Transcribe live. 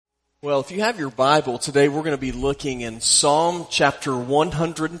Well, if you have your Bible, today we're going to be looking in Psalm chapter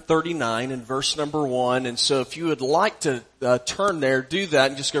 139 and verse number 1. And so if you would like to turn there, do that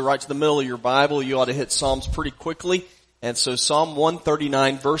and just go right to the middle of your Bible. You ought to hit Psalms pretty quickly. And so Psalm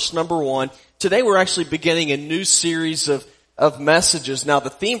 139, verse number 1. Today we're actually beginning a new series of messages. Now the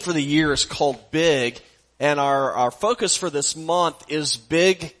theme for the year is called Big. And our focus for this month is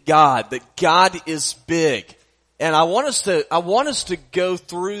Big God, that God is big. And I want us to go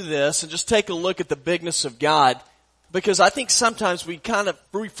through this and just take a look at the bigness of God, because I think sometimes we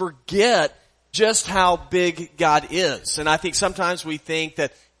forget just how big God is. And I think sometimes we think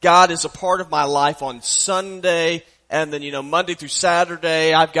that God is a part of my life on Sunday, and then, Monday through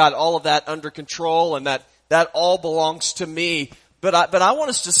Saturday, I've got all of that under control, and that all belongs to me. But I want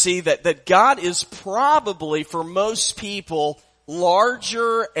us to see that God is probably, for most people,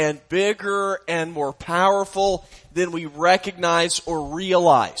 larger and bigger and more powerful than we recognize or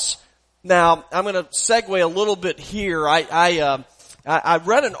realize. Now, I'm going to segue a little bit here. I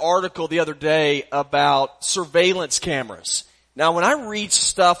read an article the other day about surveillance cameras. Now, when I read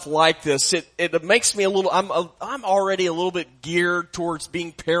stuff like this, it makes me I'm already a little bit geared towards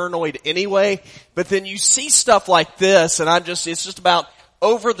being paranoid anyway. But then you see stuff like this, and it's just about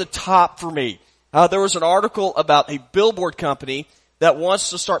over the top for me. There was an article about a billboard company that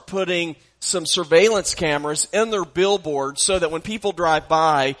wants to start putting some surveillance cameras in their billboards so that when people drive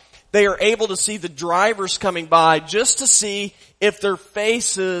by, they are able to see the drivers coming by just to see if their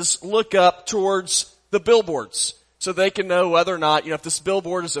faces look up towards the billboards. So they can know whether or not, if this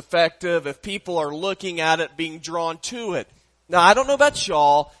billboard is effective, if people are looking at it, being drawn to it. Now, I don't know about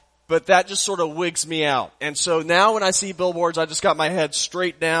y'all, but that just sort of wigs me out. And so now when I see billboards, I just got my head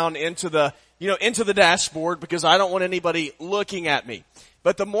straight down into the dashboard, because I don't want anybody looking at me.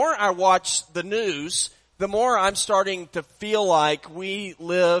 But the more I watch the news, the more I'm starting to feel like we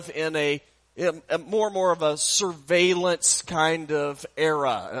live in a more and more of a surveillance kind of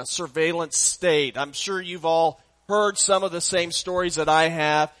era, a surveillance state. I'm sure you've all heard some of the same stories that I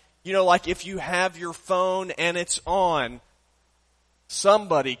have. Like if you have your phone and it's on,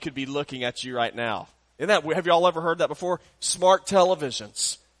 somebody could be looking at you right now. Have you all ever heard that before? Smart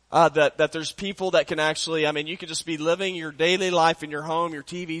televisions. That there's people that can actually, you could just be living your daily life in your home, your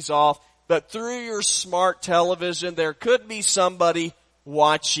TV's off, but through your smart television, there could be somebody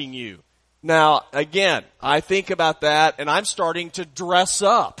watching you. Now, again, I think about that, and I'm starting to dress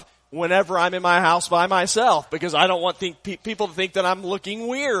up whenever I'm in my house by myself, because I don't want people to think that I'm looking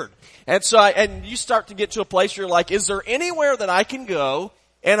weird. And so, and you start to get to a place where you're like, is there anywhere that I can go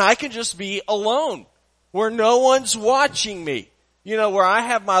and I can just be alone, where no one's watching me? Where I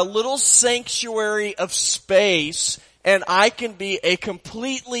have my little sanctuary of space and I can be a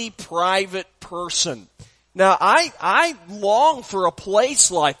completely private person. Now, I long for a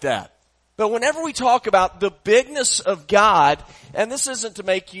place like that. But whenever we talk about the bigness of God, and this isn't to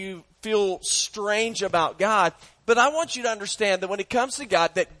make you feel strange about God, but I want you to understand that when it comes to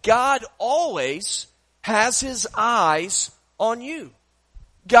God, that God always has His eyes on you.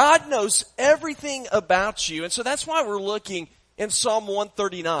 God knows everything about you. And so that's why we're looking in Psalm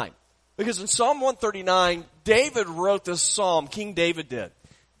 139. Because in Psalm 139, David wrote this psalm, King David did.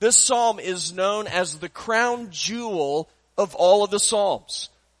 This psalm is known as the crown jewel of all of the psalms.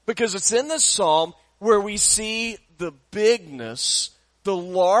 Because it's in this psalm where we see the bigness, the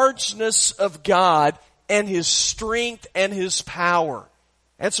largeness of God and His strength and His power.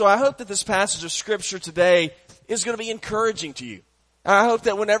 And so I hope that this passage of Scripture today is going to be encouraging to you. I hope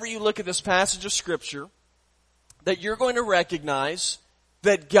that whenever you look at this passage of Scripture, that you're going to recognize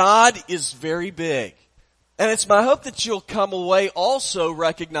that God is very big. And it's my hope that you'll come away also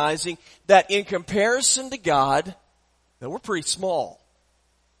recognizing that in comparison to God, that we're pretty small.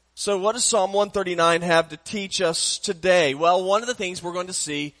 So what does Psalm 139 have to teach us today? Well, one of the things we're going to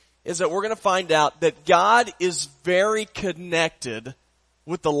see is that we're going to find out that God is very connected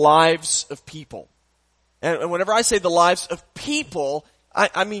with the lives of people. And whenever I say the lives of people,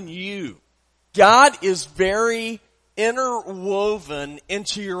 I mean you. God is very interwoven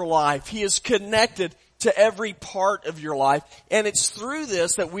into your life. He is connected to every part of your life. And it's through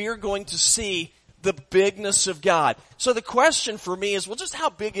this that we are going to see the bigness of God. So the question for me is, just how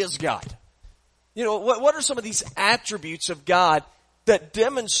big is God? What are some of these attributes of God that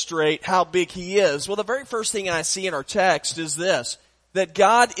demonstrate how big He is? Well, the very first thing I see in our text is this, that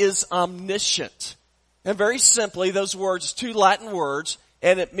God is omniscient. And very simply, those words, two Latin words,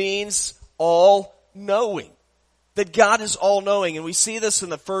 and it means all-knowing. That God is all-knowing. And we see this in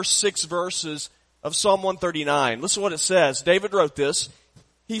the first 6 verses of Psalm 139. Listen to what it says. David wrote this.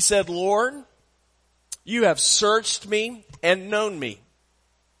 He said, Lord, you have searched me and known me.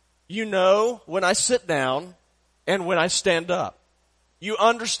 You know when I sit down and when I stand up. You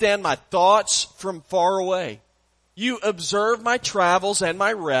understand my thoughts from far away. You observe my travels and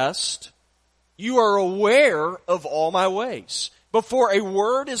my rest. You are aware of all my ways. Before a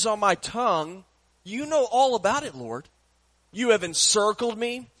word is on my tongue, you know all about it, Lord. You have encircled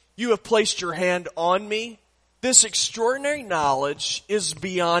me. You have placed your hand on me. This extraordinary knowledge is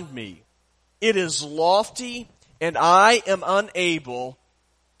beyond me. It is lofty, and I am unable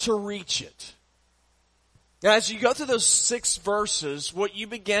to reach it. Now, as you go through those 6 verses, what you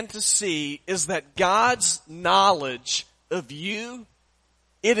begin to see is that God's knowledge of you,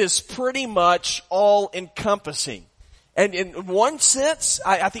 it is pretty much all-encompassing. And in one sense,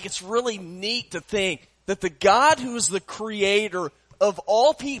 I think it's really neat to think that the God who is the creator of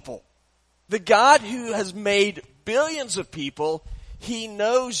all people, the God who has made billions of people, He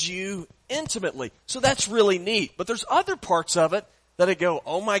knows you intimately. So that's really neat. But there's other parts of it that I go,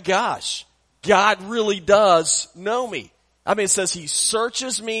 oh my gosh, God really does know me. I mean, it says He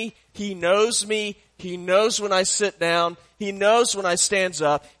searches me, He knows when I sit down, He knows when I stand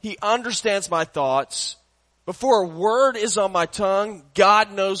up, He understands my thoughts. Before a word is on my tongue,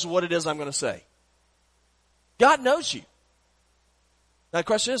 God knows what it is I'm going to say. God knows you. Now the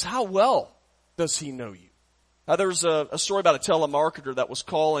question is, how well does He know you? Now there's a story about a telemarketer that was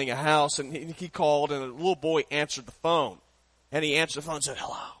calling a house, and he called, and a little boy answered the phone. And he answered the phone and said,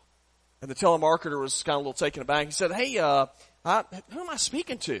 hello. And the telemarketer was kind of a little taken aback. He said, hey, who am I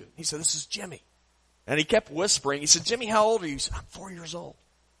speaking to? He said, this is Jimmy. And he kept whispering. He said, Jimmy, how old are you? He said, I'm 4 years old.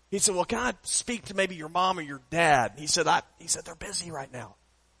 He said, well, can I speak to maybe your mom or your dad? He said, they're busy right now.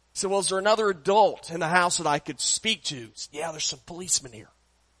 He said, well, is there another adult in the house that I could speak to? He said, yeah, there's some policemen here.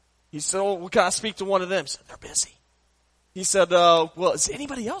 He said, well, can I speak to one of them? He said, they're busy. He said, well, is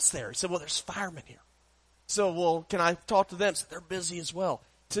anybody else there? He said, well, there's firemen here. So, well, can I talk to them? He said, they're busy as well.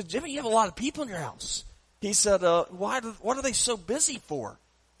 He said, Jimmy, you have a lot of people in your house. He said, what are they so busy for?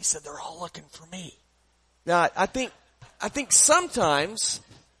 He said, they're all looking for me. Now, I think sometimes,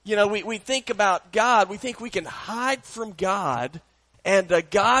 we think about God, we think we can hide from God, and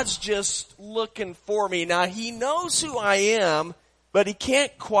God's just looking for me. Now, He knows who I am, but He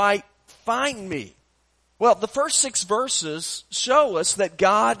can't quite find me. Well, the first 6 verses show us that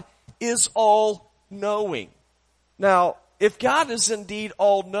God is all-knowing. Now, if God is indeed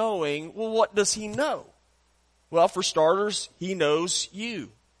all-knowing, well, what does He know? Well, for starters, He knows you.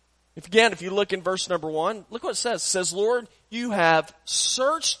 If you look in verse number 1, look what it says. It says, Lord, you have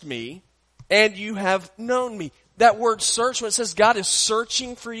searched me, and you have known me. That word search, when it says God is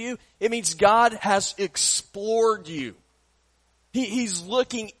searching for you, it means God has explored you. He's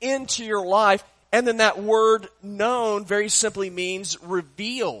looking into your life, and then that word known very simply means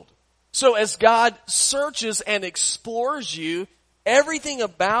revealed. So as God searches and explores you, everything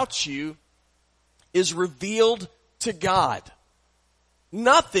about you is revealed to God.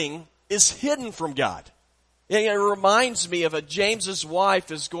 Nothing is hidden from God. It reminds me of James's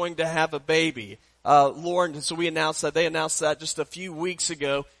wife is going to have a baby. Lauren, so they announced that just a few weeks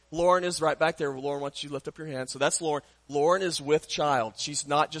ago. Lauren is right back there. Lauren, why don't you lift up your hand? So that's Lauren. Lauren is with child. She's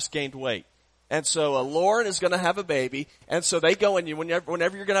not just gained weight. And so Lauren is going to have a baby. And so they go in,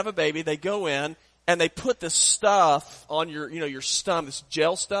 whenever you're going to have a baby, they go in and they put this stuff on your stomach, this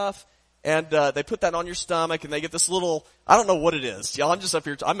gel stuff. And they put that on your stomach, and they get this little, I don't know what it is. Y'all, I'm just up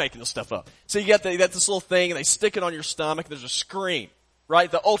here, I'm making this stuff up. So you got this little thing, and they stick it on your stomach, and there's a screen,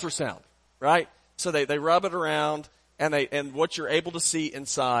 right? The ultrasound, right? So they rub it around, and what you're able to see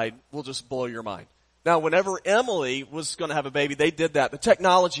inside will just blow your mind. Now, whenever Emily was going to have a baby, they did that. The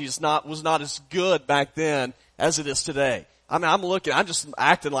technology was not as good back then as it is today. I mean, I'm just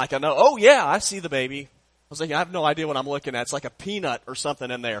acting like I know. Oh yeah, I see the baby. I was thinking, I have no idea what I'm looking at. It's like a peanut or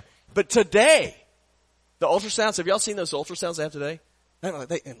something in there. But today, the ultrasounds, have y'all seen those ultrasounds they have today?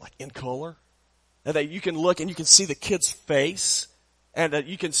 They in color. And you can look and you can see the kid's face. And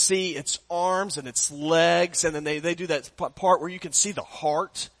you can see its arms and its legs. And then they do that part where you can see the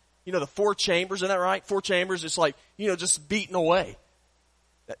heart. The 4 chambers, isn't that right? 4 chambers, it's like, just beating away.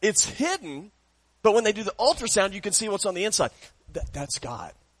 It's hidden, but when they do the ultrasound, you can see what's on the inside. That's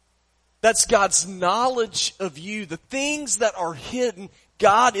God. That's God's knowledge of you. The things that are hidden,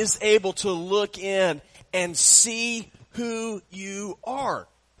 God is able to look in and see who you are.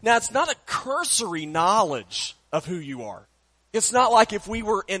 Now, it's not a cursory knowledge of who you are. It's not like if we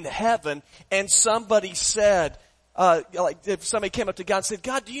were in heaven and somebody said, like if somebody came up to God and said,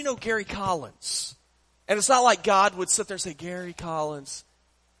 God, do you know Gary Collins? And it's not like God would sit there and say, Gary Collins.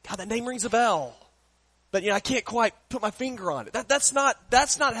 God, that name rings a bell. But I can't quite put my finger on it. That's not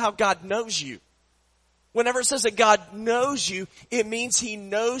how God knows you. Whenever it says that God knows you, it means He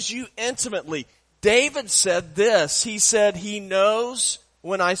knows you intimately. David said this. He said, He knows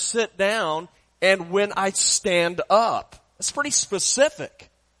when I sit down and when I stand up. That's pretty specific.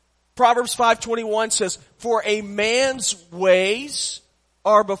 Proverbs 5:21 says, for a man's ways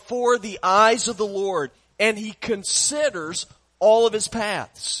are before the eyes of the Lord, and He considers all of His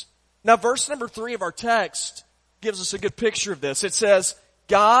paths. Now, verse number 3 of our text gives us a good picture of this. It says,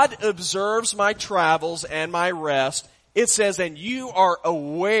 God observes my travels and my rest. It says, and you are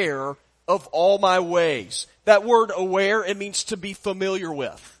aware of all my ways. That word aware, it means to be familiar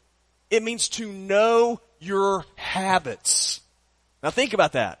with. It means to know your habits. Now think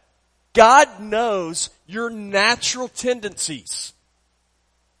about that. God knows your natural tendencies.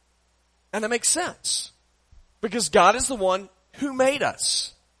 And that makes sense. Because God is the one who made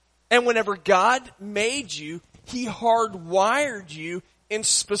us. And whenever God made you, He hardwired you in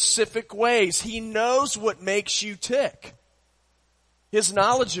specific ways. He knows what makes you tick. His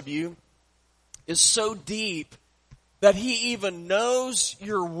knowledge of you is so deep that He even knows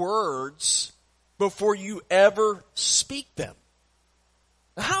your words before you ever speak them.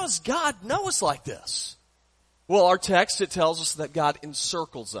 Now, how does God know us like this? Well, our text, it tells us that God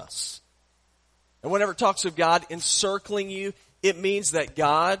encircles us. And whenever it talks of God encircling you, it means that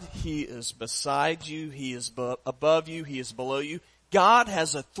God, He is beside you, He is above you, He is below you. God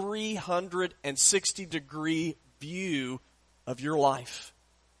has a 360-degree view of your life.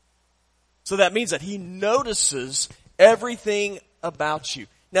 So that means that He notices everything about you.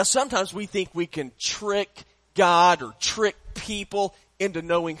 Now, sometimes we think we can trick God or trick people into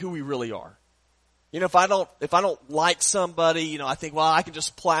knowing who we really are. You know, if I don't like somebody, I think, well, I can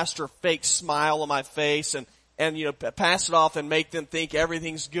just plaster a fake smile on my face and pass it off and make them think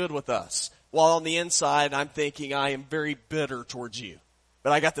everything's good with us. While on the inside, I'm thinking I am very bitter towards you.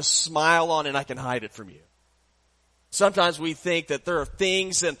 But I got this smile on and I can hide it from you. Sometimes we think that there are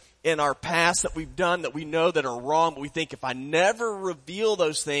things in our past that we've done that we know that are wrong, but we think if I never reveal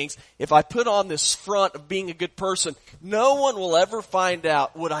those things, if I put on this front of being a good person, no one will ever find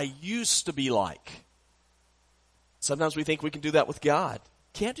out what I used to be like. Sometimes we think we can do that with God.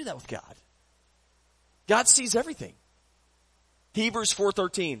 Can't do that with God. God sees everything. Hebrews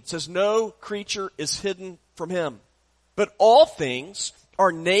 4:13 says, no creature is hidden from Him, but all things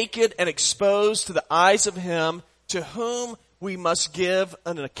are naked and exposed to the eyes of Him to whom we must give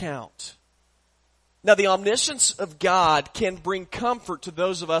an account. Now, the omniscience of God can bring comfort to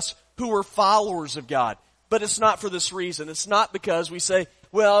those of us who are followers of God, but it's not for this reason. It's not because we say,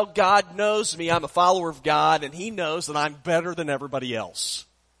 well, God knows me, I'm a follower of God, and He knows that I'm better than everybody else.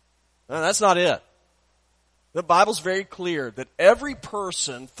 No, that's not it. The Bible's very clear that every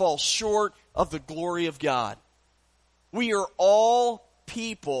person falls short of the glory of God. We are all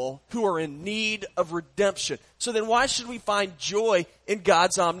people who are in need of redemption. So then why should we find joy in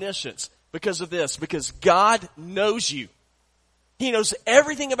God's omniscience? Because of this. Because God knows you. He knows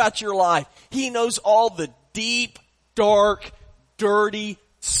everything about your life. He knows all the deep, dark, dirty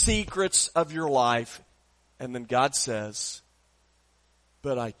secrets of your life. And then God says,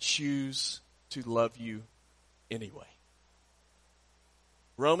 but I choose to love you anyway.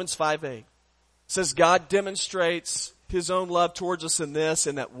 Romans 5:8 says God demonstrates His own love towards us in this,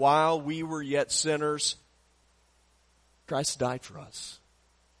 and that while we were yet sinners, Christ died for us.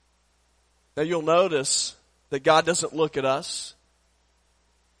 Now you'll notice that God doesn't look at us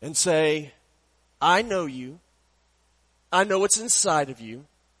and say, I know you. I know what's inside of you.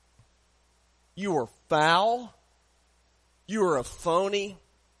 You are foul. You are a phony.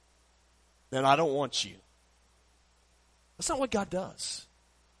 And I don't want you. That's not what God does.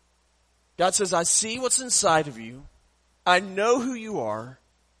 God says, I see what's inside of you. I know who you are.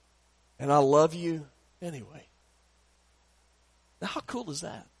 And I love you anyway. Now, how cool is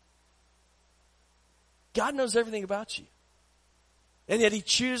that? God knows everything about you. And yet He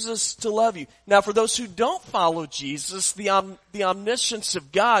chooses to love you. Now, for those who don't follow Jesus, the omniscience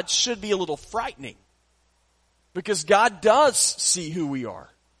of God should be a little frightening. Because God does see who we are.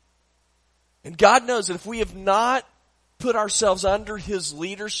 And God knows that if we have not put ourselves under His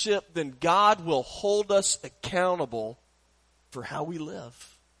leadership, then God will hold us accountable for how we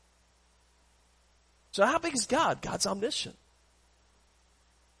live. So how big is God? God's omniscient.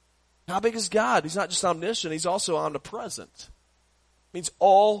 How big is God? He's not just omniscient, He's also omnipresent. It means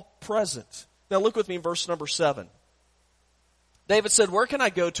all present. Now look with me in verse number 7. David said, where can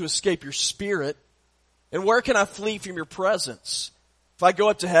I go to escape your spirit? And where can I flee from your presence? If I go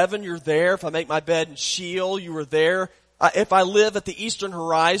up to heaven, you're there. If I make my bed in Sheol, you are there. If I live at the eastern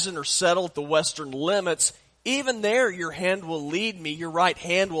horizon or settle at the western limits, even there your hand will lead me, your right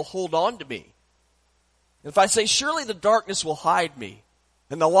hand will hold on to me. If I say, surely the darkness will hide me,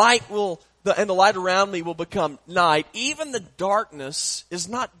 and the light around me will become night, even the darkness is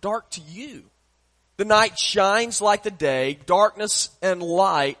not dark to you. The night shines like the day. Darkness and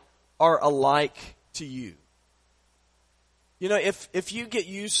light are alike to you. You know, if you get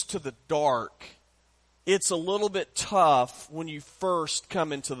used to the dark, it's a little bit tough when you first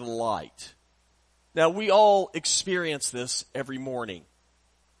come into the light. Now, we all experience this every morning.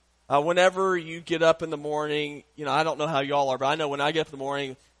 Whenever you get up in the morning, you know, I don't know how y'all are, but I know when I get up in the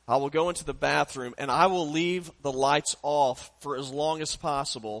morning, I will go into the bathroom and I will leave the lights off for as long as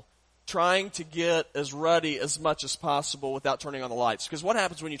possible, trying to get as ruddy as much as possible without turning on the lights. Because what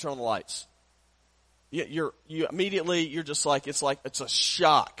happens when you turn on the lights? You immediately, you're just like, it's a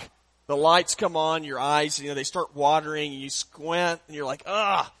shock. The lights come on, your eyes, you know, they start watering, and you squint, and you're like,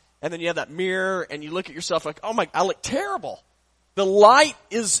 ugh. And then you have that mirror, and you look at yourself like, oh my, I look terrible. The light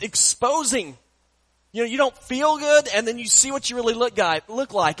is exposing. You know, you don't feel good, and then you see what you really look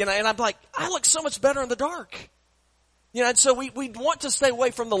like. And I'm like, I look so much better in the dark. You know, and so we want to stay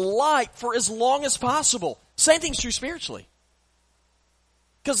away from the light for as long as possible. Same thing's true spiritually.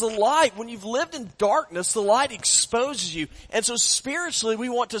 Because the light, when you've lived in darkness, the light exposes you. And so spiritually, we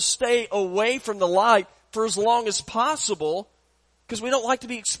want to stay away from the light for as long as possible because we don't like to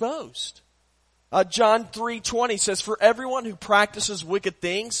be exposed. John 3:20 says, for everyone who practices wicked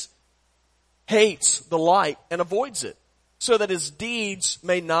things hates the light and avoids it, so that his deeds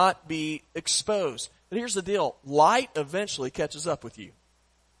may not be exposed. But here's the deal. Light eventually catches up with you.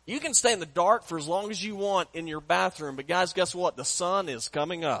 You can stay in the dark for as long as you want in your bathroom, but guys, guess what? The sun is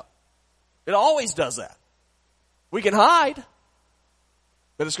coming up. It always does that. We can hide,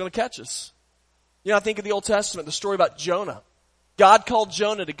 but it's going to catch us. You know, I think of the Old Testament, the story about Jonah. God called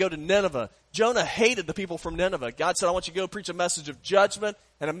Jonah to go to Nineveh. Jonah hated the people from Nineveh. God said, I want you to go preach a message of judgment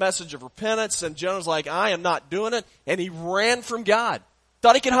and a message of repentance. And Jonah's like, I am not doing it. And he ran from God.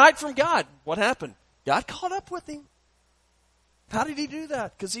 Thought he could hide from God. What happened? God caught up with him. How did he do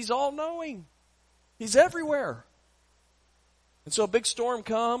that? Because he's all-knowing. He's everywhere. And so a big storm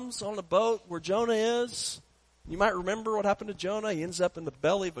comes on the boat where Jonah is. You might remember what happened to Jonah. He ends up in the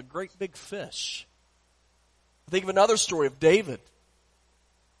belly of a great big fish. Think of another story of David,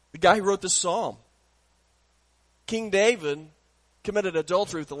 the guy who wrote this psalm. King David committed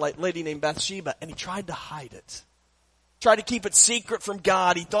adultery with a lady named Bathsheba, and he tried to hide it. Tried to keep it secret from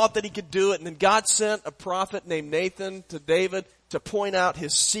God. He thought that he could do it, and then God sent a prophet named Nathan to David to point out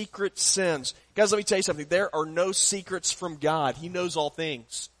his secret sins. Guys, let me tell you something. There are no secrets from God. He knows all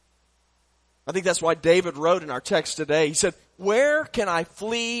things. I think that's why David wrote in our text today. He said, where can I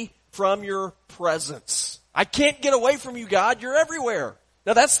flee from your presence? I can't get away from you, God. You're everywhere.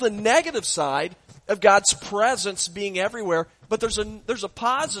 Now that's the negative side of God's presence being everywhere, but there's a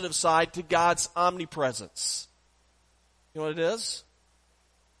positive side to God's omnipresence. You know what it is?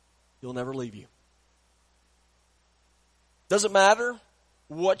 He'll never leave you. Doesn't matter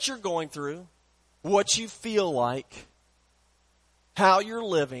what you're going through, what you feel like, how you're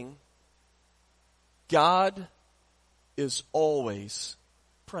living, God is always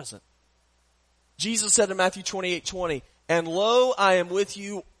present. Jesus said in Matthew 28:20, and lo, I am with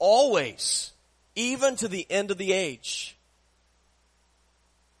you always, even to the end of the age.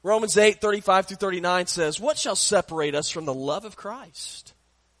 Romans 8:35-39 says, what shall separate us from the love of Christ?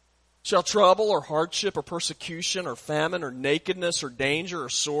 Shall trouble or hardship or persecution or famine or nakedness or danger or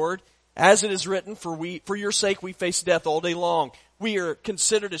sword? As it is written, for your sake we face death all day long. We are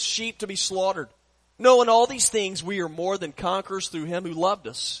considered as sheep to be slaughtered. No, in all these things we are more than conquerors through him who loved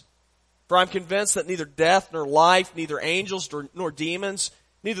us. For I'm convinced that neither death nor life, neither angels nor demons,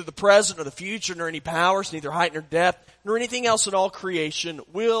 neither the present nor the future, nor any powers, neither height nor depth, nor anything else in all creation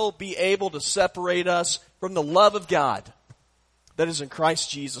will be able to separate us from the love of God that is in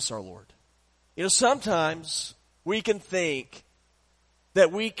Christ Jesus our Lord. You know, sometimes we can think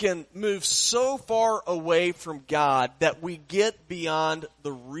that we can move so far away from God that we get beyond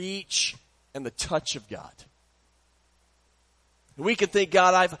the reach and the touch of God. We can think,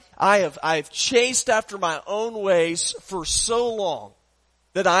 God, I've chased after my own ways for so long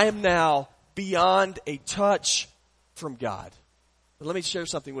that I am now beyond a touch from God. But let me share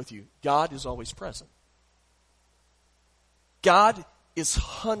something with you. God is always present. God is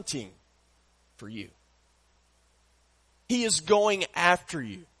hunting for you. He is going after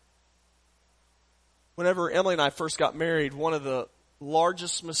you. Whenever Emily and I first got married, one of the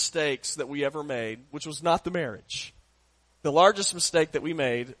largest mistakes that we ever made, which was not the marriage, the largest mistake that we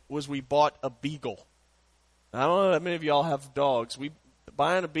made was we bought a beagle. I don't know how many of y'all have dogs.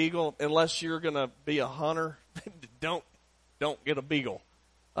 Buying a beagle, unless you're going to be a hunter, don't get a beagle.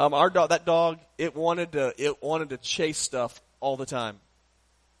 Our dog, that dog, it wanted to chase stuff all the time.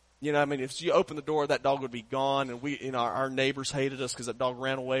 You know, I mean, if you open the door, that dog would be gone, and our neighbors hated us because that dog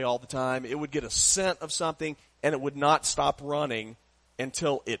ran away all the time. It would get a scent of something, and it would not stop running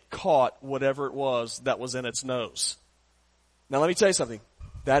until it caught whatever it was that was in its nose. Now, let me tell you something.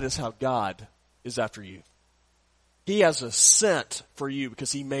 That is how God is after you. He has a scent for you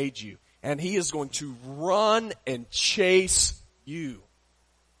because He made you, and He is going to run and chase you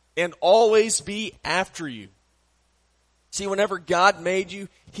and always be after you. See, whenever God made you,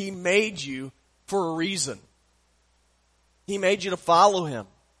 He made you for a reason. He made you to follow Him.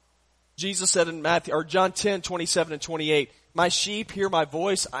 Jesus said in John 10:27 and 28, "My sheep hear my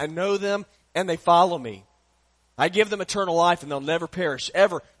voice, I know them, and they follow me. I give them eternal life, and they'll never perish,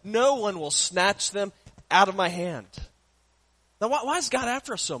 ever. No one will snatch them out of my hand." Now, why is God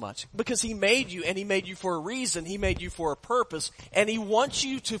after us so much? Because He made you, and He made you for a reason. He made you for a purpose, and He wants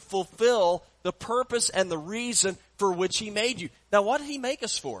you to fulfill the purpose and the reason for which He made you. Now, what did He make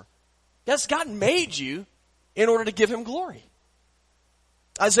us for? Yes, God made you in order to give Him glory.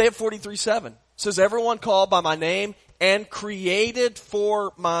 Isaiah 43:7 says, "Everyone called by my name and created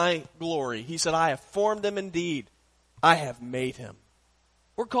for my glory." He said, "I have formed them indeed. I have made him."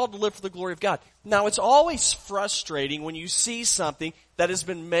 We're called to live for the glory of God. Now, it's always frustrating when you see something that has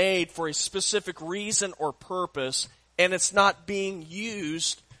been made for a specific reason or purpose, and it's not being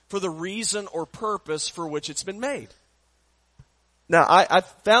used for the reason or purpose for which it's been made. Now, I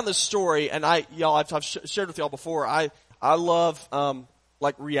found this story, and I've shared with y'all before. I love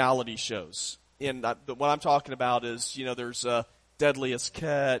like reality shows, and what I'm talking about is, there's Deadliest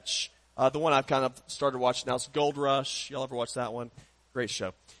Catch. The one I've kind of started watching now is Gold Rush. Y'all ever watch that one? Great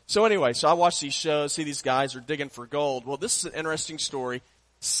show. So anyway, I watch these shows, see these guys are digging for gold. Well, this is an interesting story.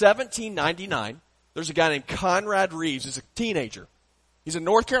 1799, there's a guy named Conrad Reeves. He's a teenager. He's in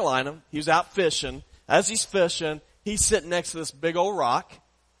North Carolina. He was out fishing. As he's fishing, he's sitting next to this big old rock.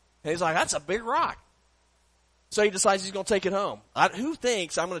 And he's like, "That's a big rock." So he decides he's going to take it home. Who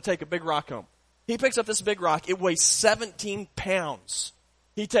thinks I'm going to take a big rock home? He picks up this big rock. It weighs 17 pounds.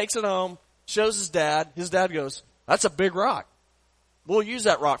 He takes it home, shows his dad. His dad goes, "That's a big rock. We'll use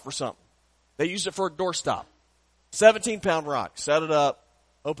that rock for something." They used it for a doorstop. 17-pound rock. Set it up,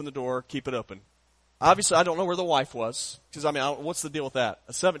 open the door, keep it open. Obviously, I don't know where the wife was, because, what's the deal with that?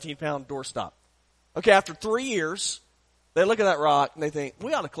 A 17-pound doorstop. Okay, after 3 years, they look at that rock and they think,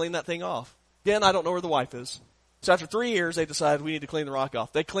 we ought to clean that thing off. Again, I don't know where the wife is. So after 3 years, they decide we need to clean the rock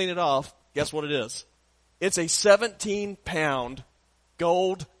off. They clean it off. Guess what it is? It's a 17-pound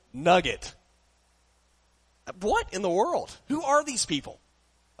gold nugget. What in the world? Who are these people?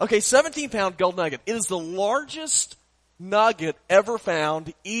 Okay, 17-pound gold nugget. It is the largest nugget ever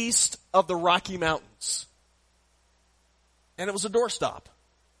found east of the Rocky Mountains. And it was a doorstop.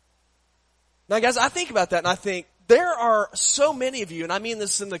 Now, guys, I think about that and I think, there are so many of you, and I mean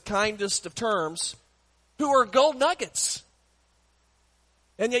this in the kindest of terms, who are gold nuggets.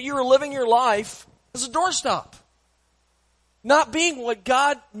 And yet you are living your life as a doorstop. Not being what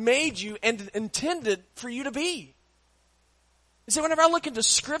God made you and intended for you to be. You see, whenever I look into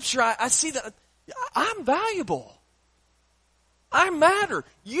Scripture, I see that I'm valuable. I matter.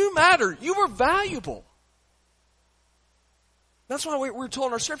 You matter. You are valuable. That's why we're told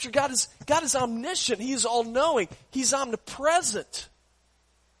in our Scripture, God is omniscient. He is all-knowing. He's omnipresent.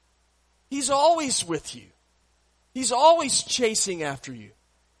 He's always with you. He's always chasing after you.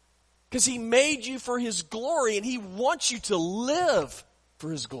 Because He made you for His glory, and He wants you to live for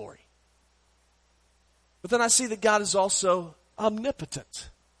His glory. But then I see that God is also omnipotent.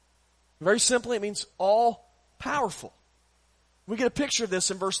 Very simply, it means all-powerful. We get a picture of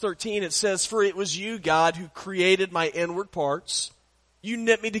this in verse 13. It says, "For it was you, God, who created my inward parts. You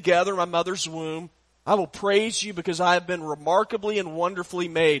knit me together in my mother's womb. I will praise you because I have been remarkably and wonderfully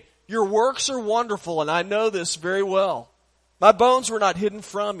made. Your works are wonderful, and I know this very well. My bones were not hidden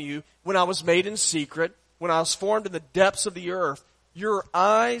from you when I was made in secret, when I was formed in the depths of the earth. Your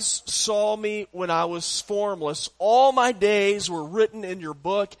eyes saw me when I was formless. All my days were written in your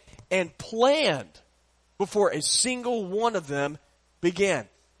book and planned before a single one of them began."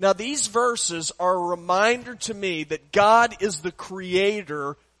 Now, these verses are a reminder to me that God is the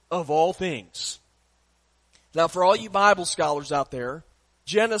creator of all things. Now, for all you Bible scholars out there,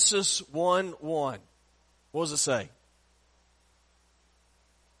 Genesis 1:1. What does it say?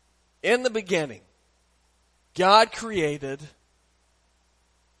 In the beginning, God created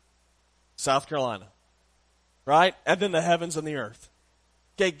South Carolina, right? And then the heavens and the earth.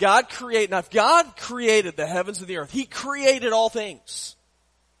 Okay, now if God created the heavens and the earth, He created all things.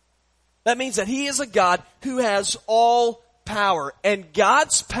 That means that He is a God who has all power. And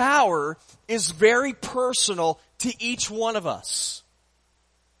God's power is very personal to each one of us.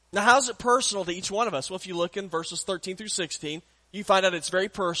 Now, how is it personal to each one of us? Well, if you look in verses 13 through 16, you find out it's very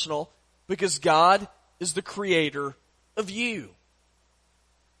personal because God is the creator of you.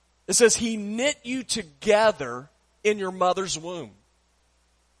 It says He knit you together in your mother's womb.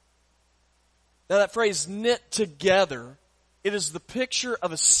 Now that phrase, knit together, it is the picture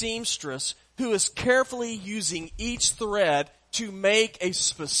of a seamstress who is carefully using each thread to make a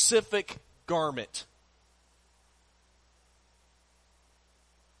specific garment.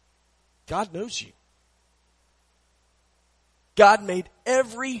 God knows you. God made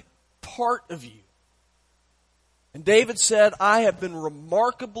every part of you. And David said, I have been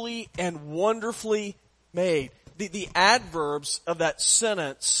remarkably and wonderfully made. The adverbs of that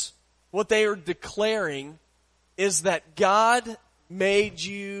sentence, what they are declaring is that God made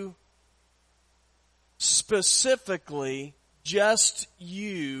you specifically, just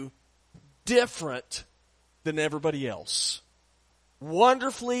you, different than everybody else.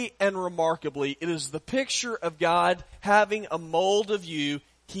 Wonderfully and remarkably, it is the picture of God having a mold of you.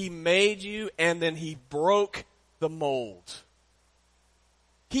 He made you and then He broke the mold.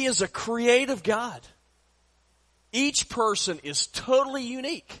 He is a creative God. Each person is totally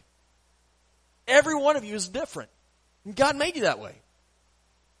unique. Every one of you is different. And God made you that way.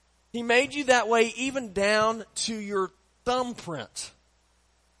 He made you that way even down to your thumbprint.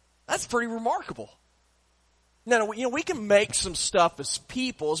 That's pretty remarkable. Now, we can make some stuff as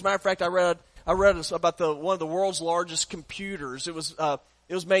people. As a matter of fact, I read about one of the world's largest computers. It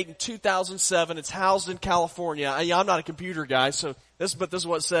was made in 2007. It's housed in California. I'm not a computer guy, but this is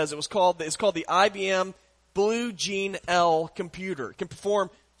what it says. It's called the IBM Blue Gene L computer. It can perform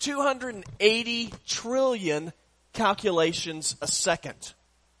 280 trillion calculations a second.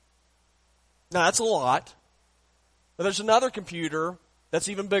 Now that's a lot. But there's another computer that's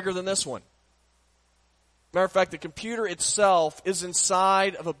even bigger than this one. Matter of fact, the computer itself is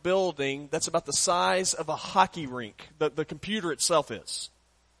inside of a building that's about the size of a hockey rink. The computer itself is.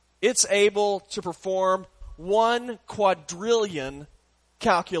 It's able to perform 1 quadrillion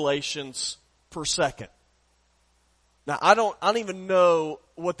calculations per second. Now, I don't even know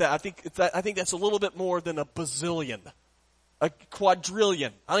what that. I think that's a little bit more than a bazillion, a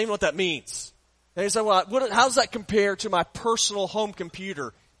quadrillion. I don't even know what that means. And you say, well, how does that compare to my personal home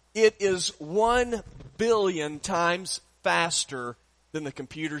computer? It is 1 billion times faster than the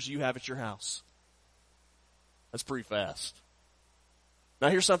computers you have at your house. That's pretty fast. Now,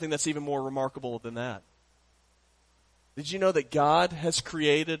 here's something that's even more remarkable than that. Did you know that God has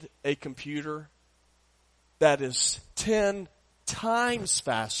created a computer that is 10 times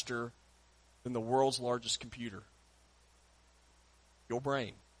faster than the world's largest computer? Your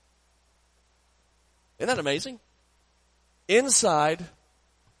brain. Isn't that amazing? Inside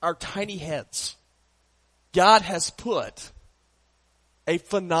our tiny heads, God has put a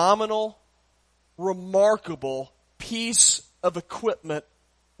phenomenal, remarkable piece of equipment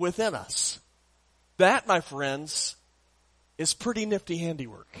within us. That, my friends, is pretty nifty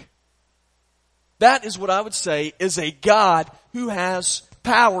handiwork. That is what I would say is a God who has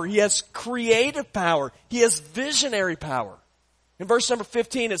power. He has creative power. He has visionary power. In verse number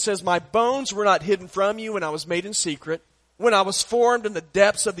 15 it says, my bones were not hidden from you when I was made in secret. When I was formed in the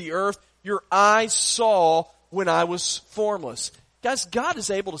depths of the earth, your eyes saw when I was formless. Guys, God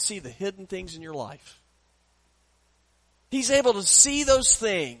is able to see the hidden things in your life. He's able to see those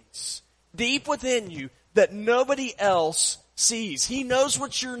things deep within you that nobody else sees. He knows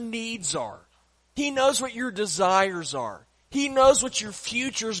what your needs are. He knows what your desires are. He knows what your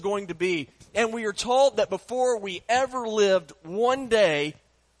future is going to be. And we are told that before we ever lived one day,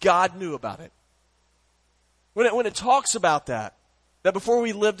 God knew about it. When it talks about that before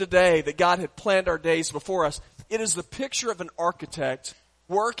we lived a day, that God had planned our days before us, it is the picture of an architect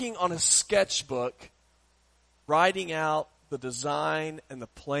working on a sketchbook, writing out the design and the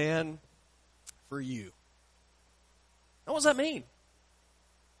plan for you. Now, what does that mean?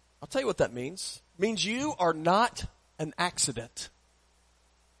 I'll tell you what that means. It means you are not an accident.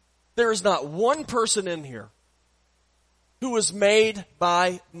 There is not one person in here who was made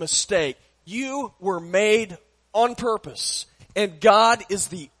by mistake. You were made on purpose. And God is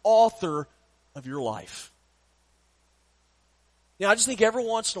the author of your life. Now, I just think every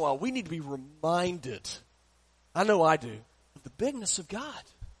once in a while we need to be reminded, I know I do, of the bigness of God.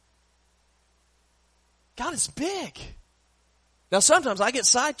 God is big. Now, sometimes I get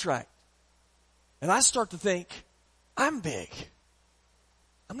sidetracked. And I start to think, I'm big.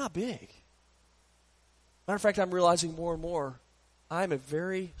 I'm not big. Matter of fact, I'm realizing more and more, I'm a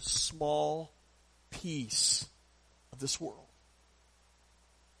very small piece of this world.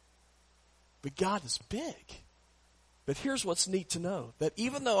 But God is big. But here's what's neat to know, that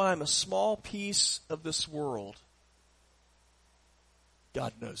even though I'm a small piece of this world,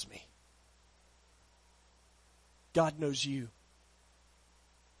 God knows me. God knows you.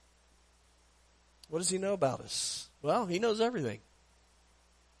 What does He know about us? Well, He knows everything.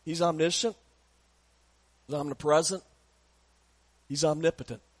 He's omniscient. He's omnipresent. He's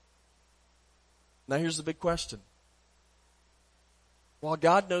omnipotent. Now here's the big question. While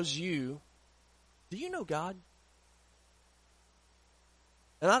God knows you, do you know God?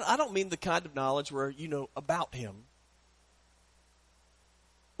 And I don't mean the kind of knowledge where you know about Him,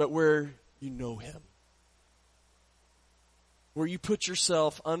 but where you know Him. Where you put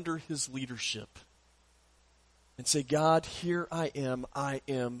yourself under His leadership and say, God, here I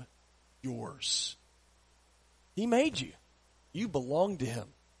am yours. He made you. You belong to Him.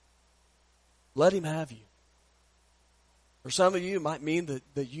 Let Him have you. For some of you, it might mean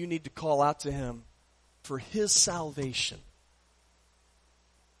that you need to call out to Him for His salvation,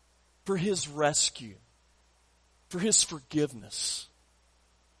 for His rescue, for His forgiveness.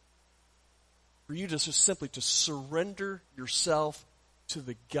 For you to just simply to surrender yourself to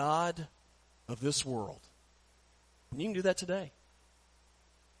the God of this world. And you can do that today.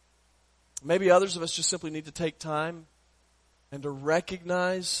 Maybe others of us just simply need to take time and to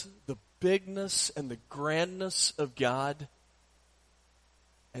recognize the bigness and the grandness of God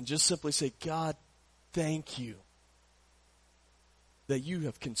and just simply say, God, thank you that you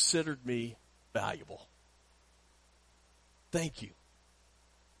have considered me valuable. Thank you.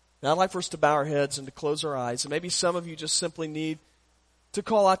 Now I'd like for us to bow our heads and to close our eyes. And maybe some of you just simply need to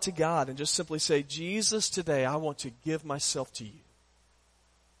call out to God and just simply say, Jesus, today I want to give myself to you.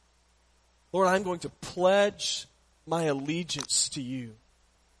 Lord, I'm going to pledge my allegiance to you.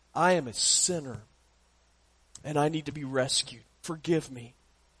 I am a sinner and I need to be rescued. Forgive me.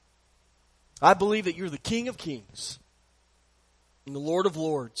 I believe that you're the King of Kings and the Lord of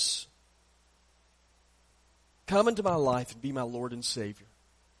Lords. Come into my life and be my Lord and Savior.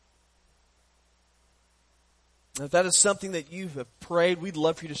 And if that is something that you have prayed, we'd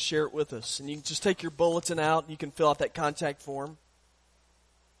love for you to share it with us. And you can just take your bulletin out and you can fill out that contact form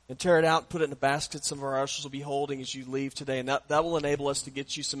and tear it out and put it in a basket some of our ushers will be holding as you leave today. And that will enable us to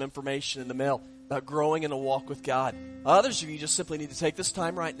get you some information in the mail about growing in a walk with God. Others of you just simply need to take this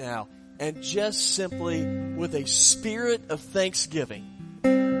time right now and just simply, with a spirit of thanksgiving,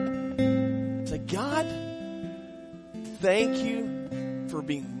 say, God, thank you for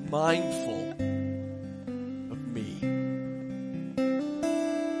being mindful of me.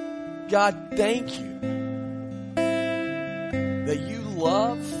 God, thank you that you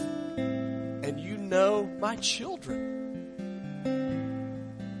love and you know my children.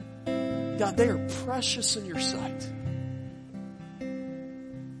 God, they are precious in your sight.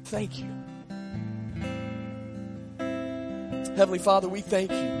 Thank you. Heavenly Father, we thank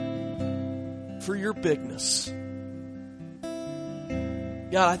you for your bigness.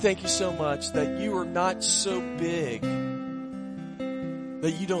 God, I thank you so much that you are not so big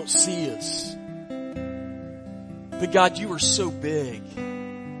that you don't see us. But God, you are so big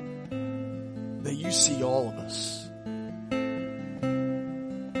that you see all of us. And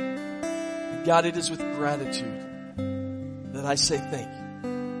God, it is with gratitude that I say thank you.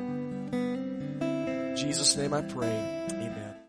 In Jesus' name I pray. Amen.